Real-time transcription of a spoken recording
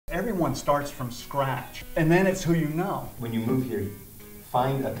everyone starts from scratch, and then it's who you know. When you move here,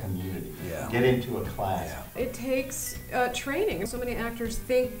 find a community, get into a class. It takes training. So many actors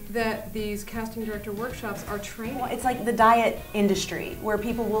think that these casting director workshops are training. Well, it's like the diet industry, where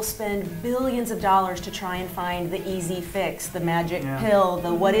people will spend billions of dollars to try and find the easy fix, the magic pill,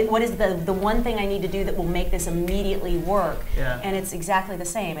 the what is the one thing I need to do that will make this immediately work. And it's exactly the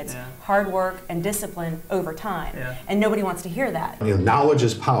same. It's hard work and discipline over time. And nobody wants to hear that. You know, knowledge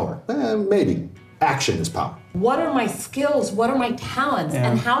is power. Maybe. Action is power. What are my skills? What are my talents?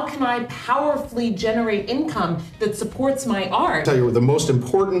 And how can I powerfully generate income that supports my art? I'll tell you, the most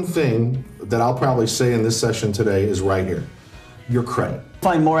important thing that I'll probably say in this session today is right here. Your credit.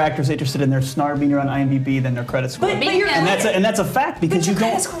 Find more actors interested in their SNAR being on IMDb than their credit score. And that's a fact, because you don't.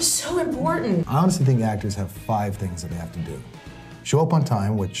 Credit score is so important. I honestly think actors have 5 things that they have to do. Show up on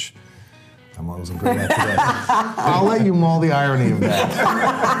time, which I wasn't great at today. I'll let you mull the irony of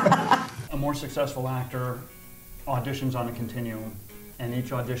that. A more successful actor auditions on a continuum, and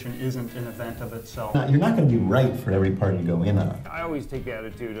each audition isn't an event of itself. You're not going to be right for every part you go in on. I always take the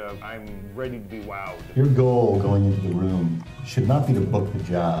attitude of, I'm ready to be wowed. Your goal going into the room should not be to book the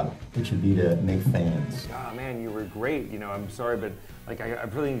job. It should be to make fans. Oh man, you were great. You know, I'm sorry, but like I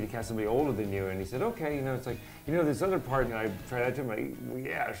really need to cast somebody older than you. And he said, okay. You know, it's like, you know, this other part. And I tried out to him. Like, well,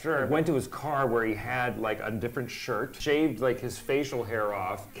 yeah, sure. I went to his car where he had like a different shirt, shaved like his facial hair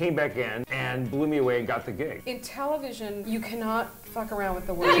off, came back in, and blew me away and got the gig. In television, you cannot fuck around with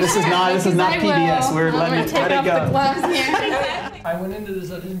the words. This is not PBS. We're letting it go. The gloves here. I went into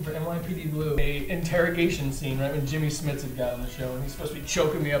this audition for NYPD Blue, a interrogation scene right when Jimmy Smits had gotten the show, and he's supposed to be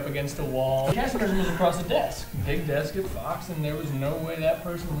choking me up against a wall. The casting person was across the desk, big desk at Fox, and there was no way that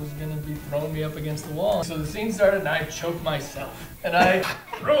person was going to be throwing me up against the wall. So the scene started, and I choked myself, and I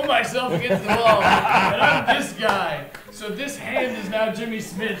throw myself against the wall, and I'm this guy. So this hand is now Jimmy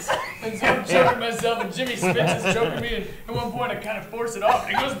Smits, and so I'm choking myself, and Jimmy Smits is choking me, and at one point I kind of force it off,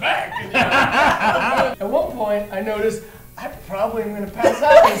 and it goes back. And, at one point, I noticed I probably am going to pass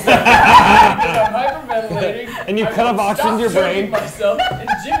out because I'm hyperventilating. And you cut off oxygen to your brain. Myself, and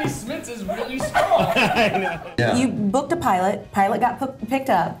Jimmy Smits is really strong. I know. You booked a pilot got picked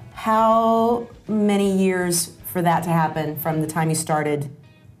up. How many years for that to happen from the time you started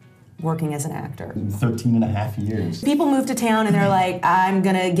working as an actor? 13 and a half years. People move to town and they're like, I'm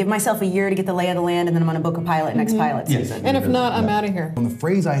gonna give myself a year to get the lay of the land, and then I'm gonna book a pilot next pilot season. And if not, I'm out of here. And the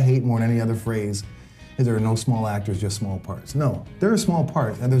phrase I hate more than any other phrase is there are no small actors, just small parts. No, there are small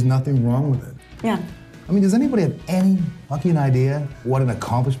parts, and there's nothing wrong with it. Yeah. I mean, does anybody have any fucking idea what an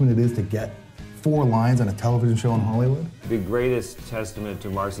accomplishment it is to get 4 lines on a television show in Hollywood? The greatest testament to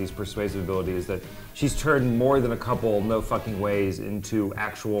Marcy's persuasive ability is that she's turned more than a couple no fucking ways into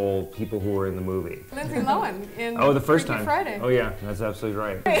actual people who were in the movie. Lindsay Lohan in the first Freaky time. Friday. Oh yeah, that's absolutely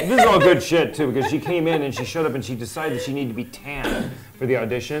right. This is all good shit too, because she came in and she showed up and she decided she needed to be tan for the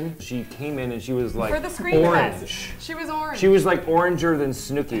audition. She came in and she was like For the screen orange. test. She was orange. She was like oranger than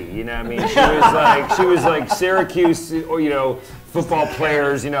Snooki, you know what I mean? She was like Syracuse, or you know, football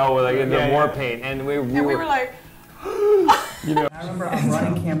players, you know, like in the war paint, and we were like, you know. I remember I'm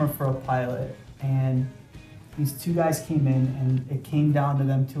running camera for a pilot, and these 2 guys came in, and it came down to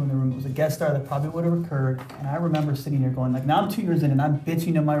them 2 in the room. It was a guest star that probably would have occurred, and I remember sitting there going, like, now I'm 2 years in, and I'm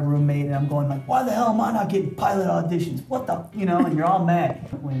bitching to my roommate, and I'm going like, why the hell am I not getting pilot auditions? What the, you know, and you're all mad.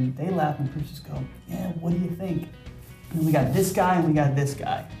 When they laugh and producers go, yeah, what do you think? And we got this guy, and we got this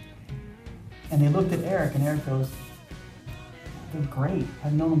guy. And they looked at Eric, and Eric goes, they're great.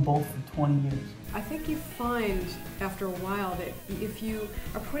 I've known them both for 20 years. I think you find after a while that if you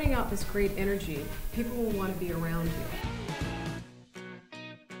are putting out this great energy, people will want to be around you.